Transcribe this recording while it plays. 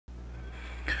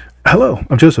Hello,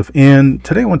 I'm Joseph, and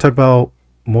today I want to talk about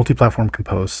multi-platform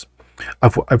compose.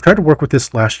 I've tried to work with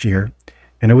this last year,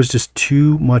 and it was just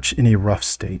too much in a rough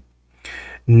state.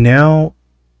 Now,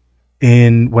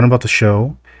 in what I'm about to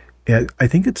show, I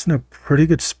think it's in a pretty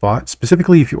good spot,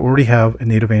 specifically if you already have a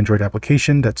native Android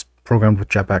application that's programmed with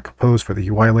Jetpack Compose for the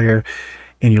UI layer,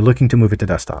 and you're looking to move it to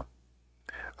desktop.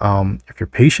 If you're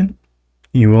patient,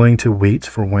 you're willing to wait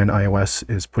for when iOS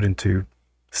is put into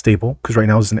stable, because right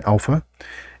now it's in alpha.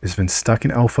 It's been stuck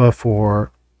in alpha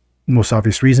for most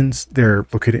obvious reasons. They're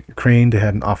located in Ukraine. They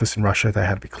had an office in Russia that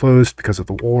had to be closed because of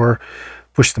the war.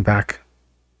 Pushed them back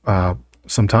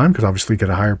some time, because obviously you got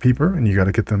to hire people and you got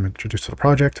to get them introduced to the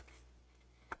project.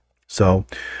 So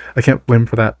I can't blame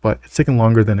for that, but it's taken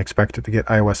longer than expected to get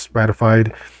iOS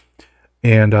ratified.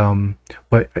 And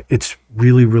but it's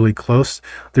really, really close.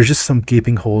 There's just some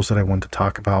gaping holes that I want to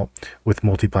talk about with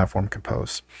multi-platform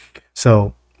compose.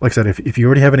 So like I said, if you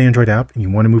already have an Android app and you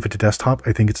want to move it to desktop,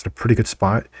 I think it's in a pretty good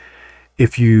spot.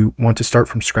 If you want to start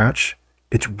from scratch,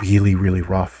 it's really, really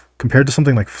rough compared to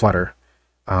something like Flutter.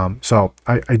 So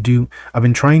I've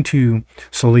been trying to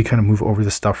slowly kind of move over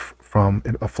this stuff from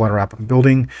a Flutter app I'm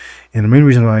building. And the main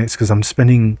reason why is because I'm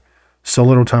spending so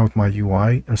little time with my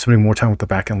UI. I'm spending more time with the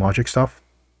backend logic stuff.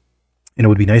 And it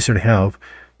would be nicer to have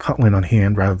Kotlin on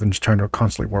hand rather than just trying to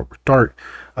constantly work with Dart.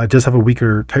 It does have a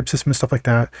weaker type system and stuff like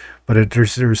that, but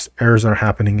there's errors that are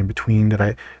happening in between that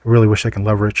I really wish I can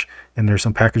leverage. And there's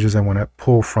some packages I want to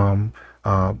pull from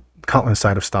Kotlin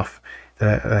side of stuff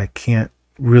that I can't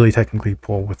really technically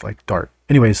pull with like Dart.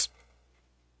 Anyways,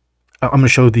 I'm going to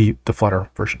show the Flutter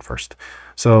version first.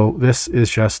 So this is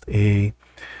just a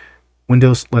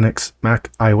Windows, Linux,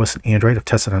 Mac, iOS, and Android. I've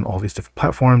tested on all these different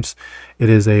platforms. It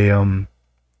is a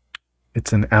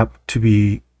it's an app to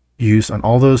be used on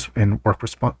all those and work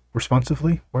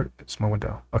responsively. It's my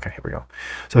window. Okay, here we go.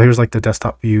 So here's like the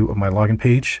desktop view of my login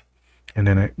page, and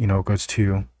then it goes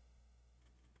to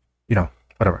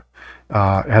whatever.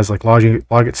 It has like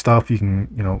logit stuff. You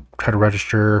can try to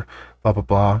register, blah blah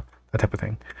blah, that type of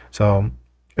thing. So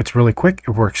it's really quick.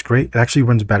 It works great. It actually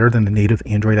runs better than the native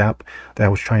Android app that I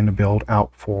was trying to build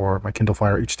out for my Kindle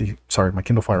Fire my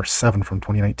Kindle Fire 7 from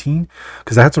 2019,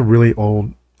 because that's a really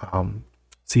old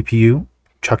CPU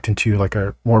chucked into like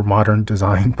a more modern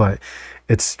design, but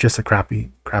it's just a crappy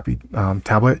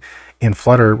tablet. And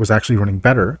Flutter was actually running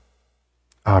better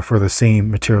for the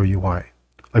same material UI.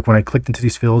 Like when I clicked into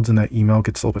these fields and that email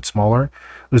gets a little bit smaller,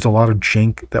 there's a lot of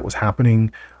jank that was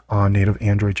happening on native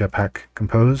Android Jetpack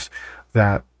Compose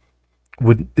that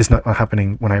is not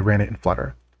happening when I ran it in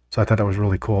Flutter. So I thought that was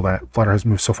really cool that Flutter has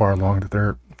moved so far along that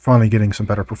they're finally getting some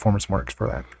better performance marks for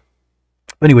that.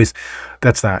 Anyways,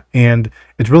 that's that. And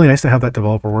it's really nice to have that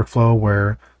developer workflow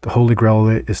where the holy grail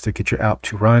of it is to get your app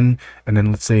to run. And then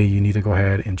let's say you need to go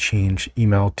ahead and change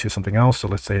email to something else. So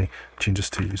let's say change this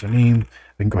to username.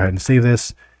 We can go ahead and save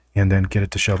this and then get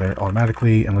it to show there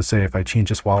automatically. And let's say if I change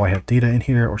this while I have data in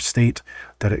here or state,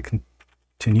 that it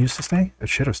continues to stay. It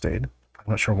should have stayed. I'm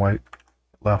not sure why it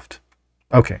left.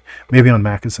 Okay, maybe on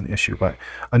Mac is an issue, but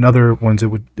on other ones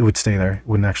it would stay there. It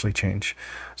wouldn't actually change.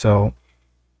 So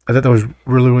I thought that was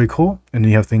really, really cool. And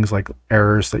you have things like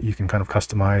errors that you can kind of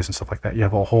customize and stuff like that. You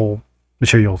have a whole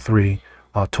Material 3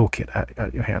 toolkit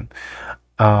at your hand.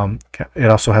 It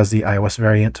also has the iOS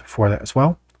variant for that as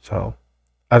well. So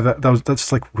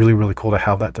that's like really, really cool to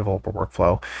have that developer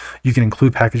workflow. You can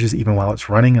include packages even while it's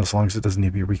running, as long as it doesn't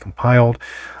need to be recompiled.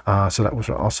 So that was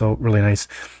also really nice.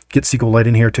 Get SQLite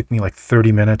in here took me like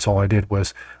 30 minutes. All I did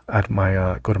was add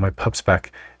my go to my pub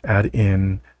spec, add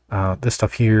in this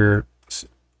stuff here.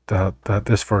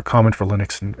 This for a comment for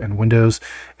Linux and Windows,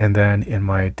 and then in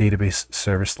my database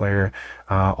service layer,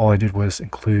 all I did was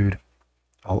include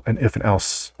an if and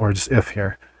else, or just if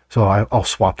here. So I'll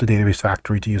swap the database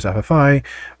factory to use FFI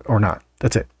or not.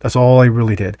 That's it. That's all I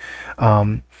really did.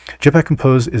 Jetpack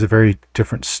Compose is a very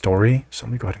different story. So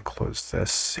let me go ahead and close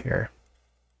this here.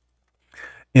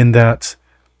 In that,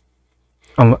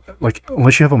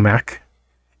 unless you have a Mac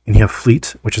and you have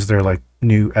Fleet, which is their like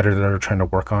new editor that they're trying to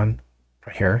work on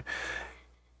right here,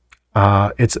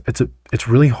 it's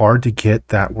really hard to get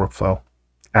that workflow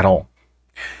at all.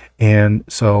 And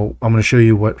so I'm going to show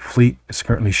you what Fleet is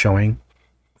currently showing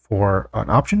for an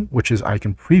option, which is I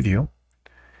can preview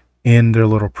in their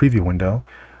little preview window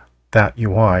that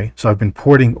UI. So I've been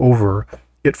porting over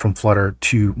it from Flutter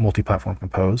to multi-platform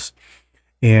compose,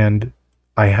 and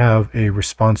I have a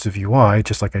responsive UI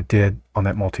just like I did on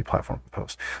that multi-platform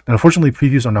compose. Now, unfortunately,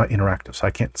 previews are not interactive, so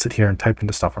I can't sit here and type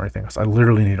into stuff or anything else. I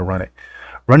literally need to run it.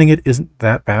 Running it isn't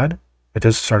that bad. It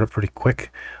does start up pretty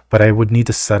quick, but I would need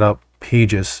to set up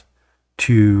pages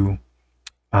to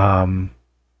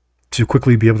to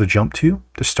quickly be able to jump to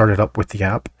start it up with the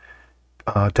app,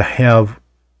 to have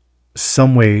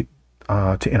some way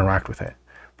to interact with it.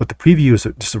 But the preview is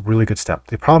just a really good step.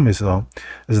 The problem is, though,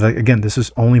 is that, again, this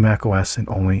is only macOS and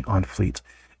only on Fleet.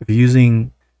 If you're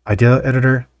using Idea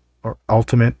Editor or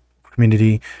Ultimate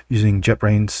Community, using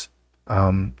JetBrains,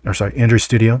 Android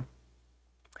Studio,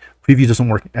 preview doesn't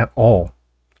work at all.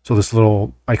 So this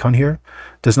little icon here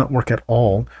does not work at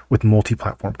all with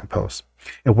multi-platform Compose.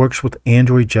 It works with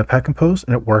Android Jetpack Compose,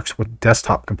 and it works with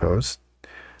Desktop Compose.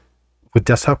 With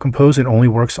Desktop Compose, it only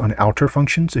works on outer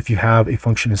functions. If you have a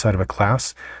function inside of a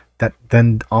class, that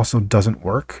then also doesn't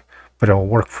work, but it will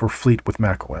work for Fleet with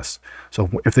macOS. So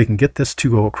if they can get this to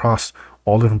go across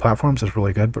all different platforms, that's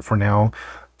really good. But for now,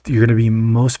 you're going to be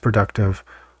most productive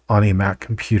on a Mac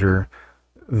computer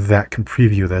that can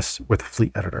preview this with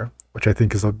Fleet Editor, which I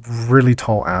think is a really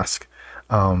tall ask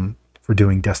for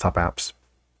doing desktop apps.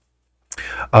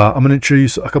 I'm going to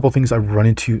introduce a couple of things I've run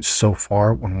into so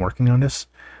far when working on this.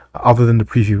 Other than the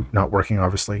preview not working,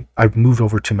 obviously, I've moved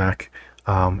over to Mac,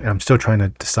 and I'm still trying to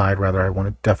decide whether I want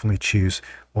to definitely choose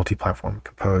multi-platform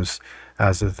Compose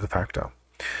as a de facto.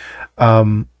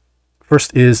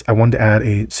 First is I wanted to add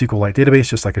a SQLite database,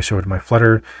 just like I showed in my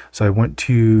Flutter. So I went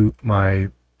to my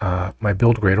my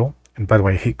build Gradle, and by the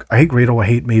way, I hate Gradle, I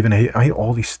hate Maven, I hate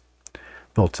all these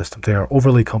build systems. They are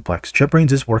overly complex.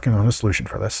 JetBrains is working on a solution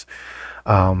for this.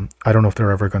 I don't know if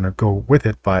they're ever going to go with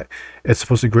it, but it's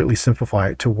supposed to greatly simplify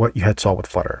it to what you had saw with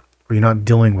Flutter, where you're not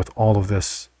dealing with all of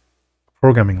this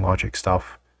programming logic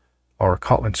stuff or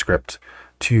Kotlin script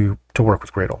to work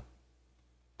with Gradle.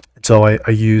 So I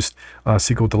used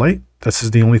SQLite. This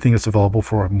is the only thing that's available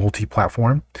for a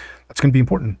multi-platform. That's going to be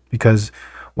important because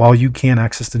while you can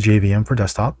access the JVM for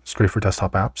desktop, it's great for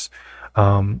desktop apps.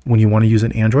 When you want to use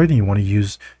an Android and you want to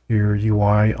use your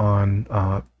UI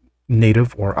on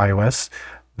native or iOS,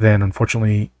 then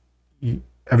unfortunately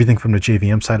everything from the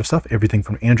JVM side of stuff, everything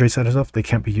from Android side of stuff, they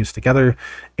can't be used together,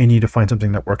 and you need to find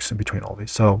something that works in between all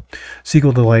these. So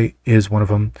SQLite is one of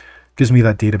them. Gives me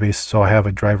that database. So I have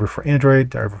a driver for Android,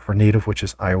 driver for native, which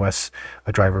is iOS,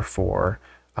 a driver for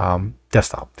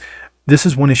desktop. This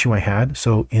is one issue I had.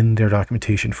 So in their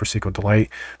documentation for SQLite,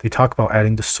 they talk about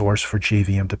adding the source for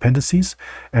JVM dependencies,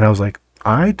 and I was like,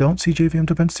 I don't see JVM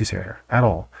dependencies here at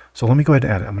all. So let me go ahead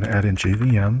and add it. I'm going to add in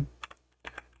JVM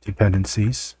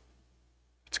dependencies.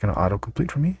 It's going to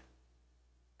autocomplete for me.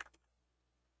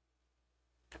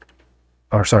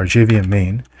 Or sorry, JVM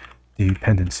main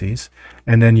dependencies,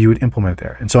 and then you would implement it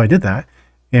there. And so I did that,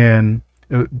 and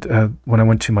when I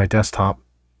went to my desktop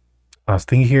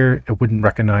thing here, it wouldn't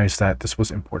recognize that this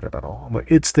was imported at all. I'm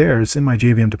like, it's there, it's in my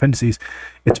JVM dependencies.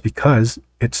 It's because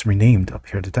it's renamed up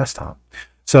here to desktop.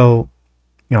 So,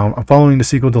 you know, I'm following the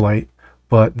SQLite,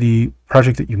 but the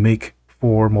project that you make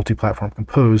for multi-platform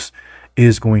Compose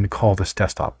is going to call this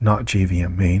desktop, not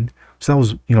JVM main. So that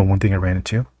was, you know, one thing I ran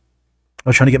into. I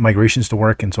was trying to get migrations to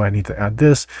work, and so I need to add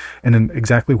this. And then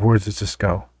exactly where does this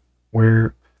go?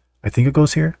 Where I think it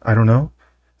goes here. I don't know.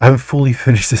 I haven't fully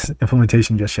finished this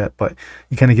implementation just yet, but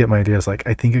you kind of get my ideas. Like,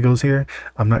 I think it goes here.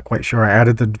 I'm not quite sure. I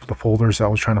added the folders I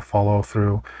was trying to follow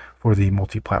through for the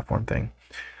multi-platform thing.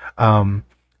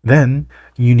 Then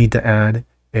you need to add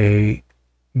a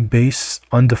base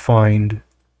undefined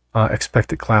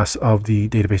expected class of the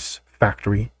database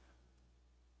factory,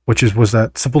 which was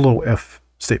that simple little if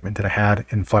statement that I had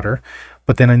in Flutter,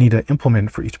 but then I need to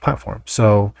implement for each platform.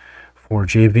 So for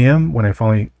JVM, when I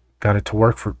finally got it to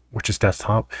work for, which is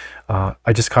desktop,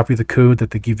 I just copy the code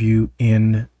that they give you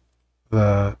in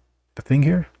the thing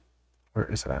here. Where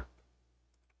is it at?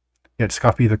 Yeah, just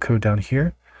copy the code down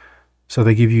here. So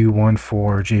they give you one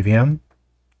for JVM,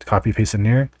 copy paste in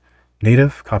there,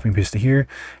 native, copy and paste it here,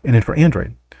 and then for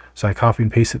Android. So I copy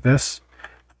and pasted this.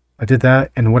 I did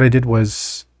that, and what I did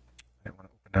was, I want to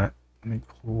open that. Let me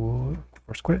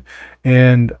force quit,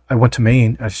 and I went to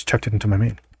main. I just checked it into my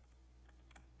main.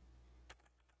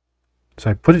 So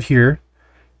I put it here,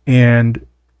 and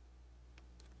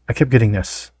I kept getting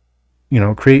this, you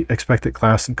know, create expected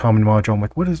class and common module. I'm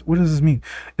like, what does this mean?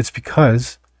 It's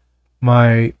because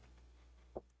my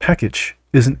package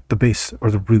isn't the base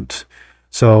or the root.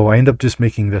 So I end up just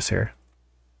making this here,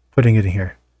 putting it in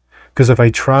here. Because if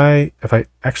I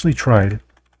actually tried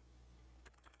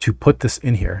to put this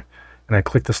in here, and I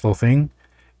click this little thing,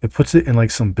 it puts it in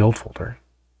like some build folder.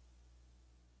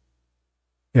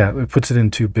 Yeah, it puts it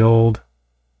into build,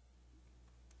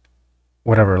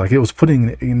 whatever. Like, it was putting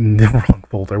it in the wrong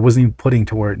folder. It wasn't even putting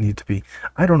to where it needed to be.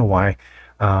 I don't know why.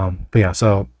 But yeah,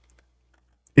 so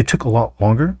it took a lot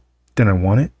longer than I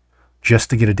wanted just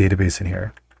to get a database in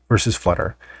here versus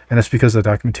Flutter. And that's because the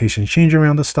documentation changing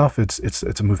around this stuff. It's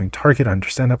a moving target. I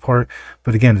understand that part,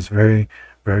 but again, it's very,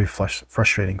 very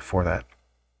frustrating for that.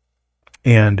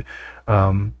 And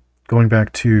going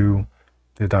back to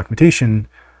the documentation,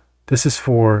 this is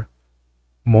for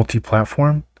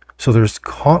multi-platform. So there's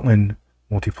Kotlin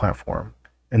multi-platform,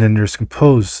 and then there's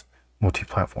Compose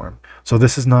multi-platform. So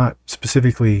this is not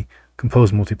specifically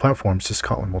Compose multi-platform, it's just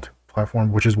Kotlin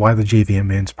multi-platform, which is why the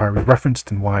JVM inspire was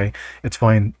referenced and why it's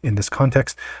fine in this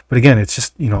context. But again, it's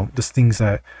just, just things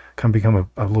that can become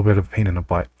a little bit of a pain in the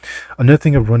butt. Another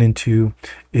thing I've run into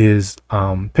is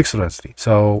pixel density.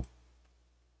 So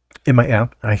in my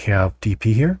app, I have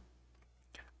DP here.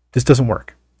 This doesn't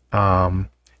work.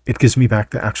 It gives me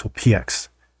back the actual PX.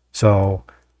 So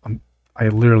I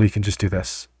literally can just do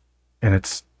this, and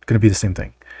it's going to be the same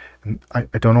thing. And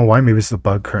I don't know why. Maybe it's a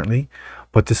bug currently,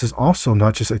 but this is also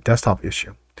not just a desktop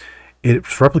issue. It's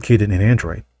replicated in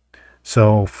Android.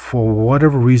 So for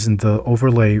whatever reason, the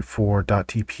overlay for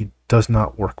 .dp does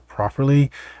not work properly.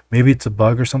 Maybe it's a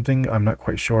bug or something. I'm not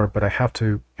quite sure, but I have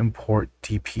to import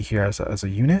DP here as a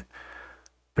unit.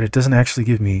 But it doesn't actually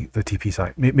give me the DP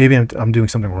side. Maybe I'm doing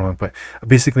something wrong, but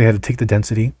basically I had to take the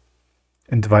density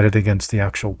and divide it against the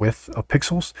actual width of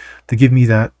pixels to give me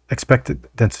that expected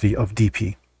density of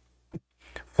DP.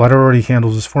 Flutter already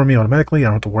handles this for me automatically. I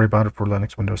don't have to worry about it for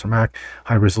Linux, Windows, or Mac,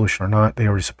 high resolution or not. They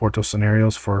already support those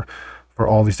scenarios for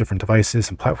all these different devices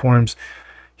and platforms.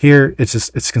 Here,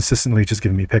 it's consistently just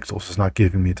giving me pixels. It's not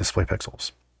giving me display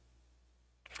pixels.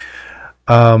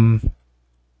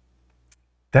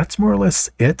 That's more or less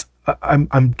it. I'm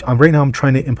right now I'm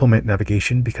trying to implement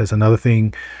navigation, because another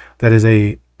thing that is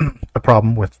a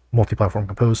problem with multi-platform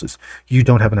Compose is you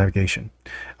don't have a navigation.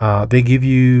 They give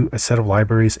you a set of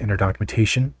libraries in their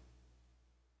documentation.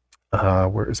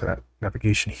 Where is that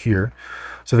navigation here?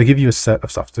 So they give you a set of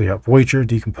stuff. So you have Voyager,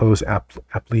 Decompose,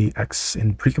 Apply, X,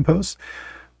 and Precompose.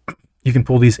 You can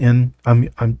pull these in.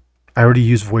 I already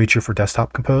use Voyager for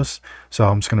desktop Compose, so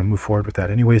I'm just going to move forward with that.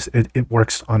 Anyways, it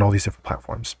works on all these different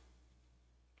platforms.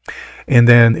 And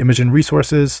then image and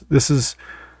resources. This is,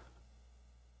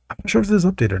 I'm not sure if this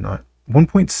is updated or not.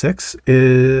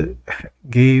 1.6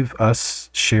 gave us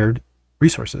shared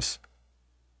resources.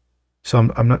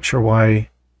 So I'm not sure why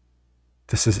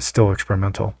this is still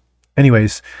experimental.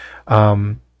 Anyways,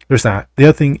 there's that. The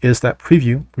other thing is that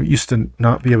preview. We used to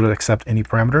not be able to accept any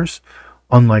parameters,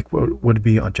 unlike what would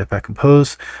be on Jetpack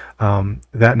Compose.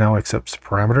 That now accepts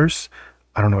parameters.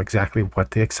 I don't know exactly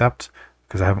what they accept,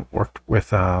 because I haven't worked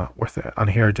with it on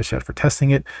here just yet for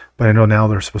testing it, but I know now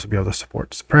they're supposed to be able to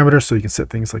support parameters, so you can set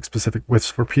things like specific widths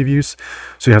for previews.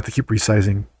 So you have to keep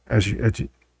resizing as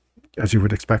you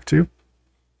would expect to.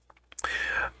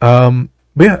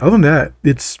 But yeah, other than that,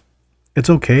 it's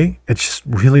okay. It's just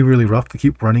really, really rough to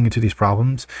keep running into these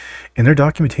problems, and their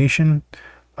documentation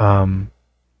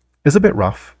is a bit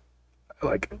rough.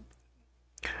 Like,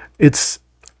 it's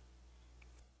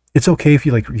okay if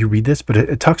you read this, but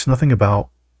it talks nothing about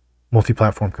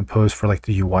multi-platform Compose for like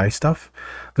the UI stuff.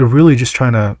 They're really just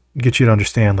trying to get you to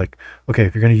understand, like, okay,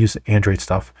 if you're going to use Android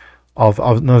stuff,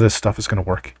 none of this stuff is going to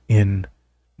work in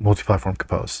multi-platform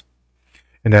Compose.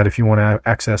 And that if you want to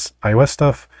access iOS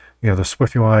stuff, the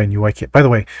SwiftUI and UIKit. By the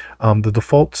way, the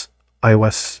default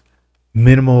iOS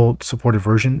minimal supported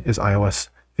version is iOS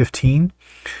 15.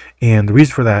 And the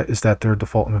reason for that is that their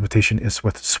default implementation is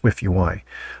with SwiftUI.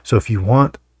 So if you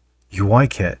want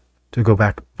UIKit to go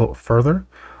back a little further,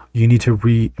 you need to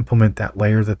re-implement that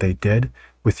layer that they did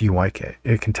with UIKit.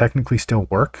 It can technically still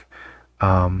work.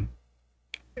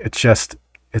 It's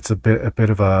a bit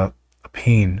of a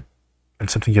pain, and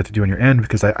something you have to do on your end,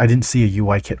 because I didn't see a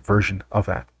UIKit version of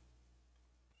that.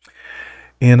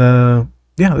 And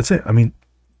yeah, that's it. I mean,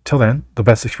 till then, the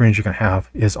best experience you can have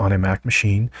is on a Mac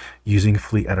machine using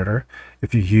Fleet Editor.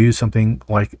 If you use something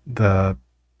like the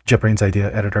Jetbrains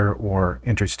Idea Editor or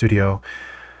Android Studio,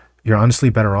 you're honestly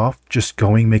better off just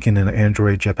making an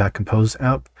Android Jetpack Compose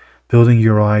app, building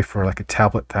UI for like a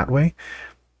tablet that way,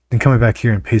 then coming back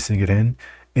here and pasting it in,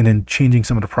 and then changing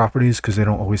some of the properties because they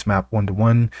don't always map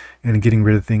one-to-one, and getting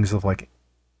rid of things of like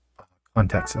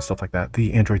context and stuff like that,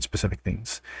 the Android specific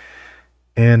things.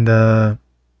 And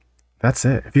that's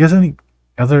it. If you guys have any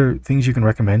other things you can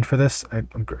recommend for this,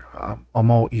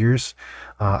 I'm all ears.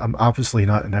 I'm obviously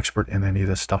not an expert in any of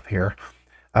this stuff here.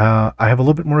 I have a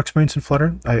little bit more experience in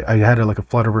Flutter. I had like a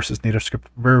Flutter versus native script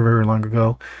very, very long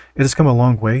ago. It has come a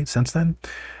long way since then.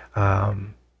 But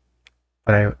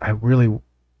I really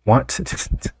want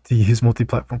to use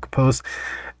multi-platform Compose.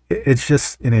 It's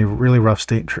just in a really rough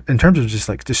state in terms of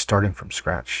just starting from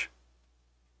scratch.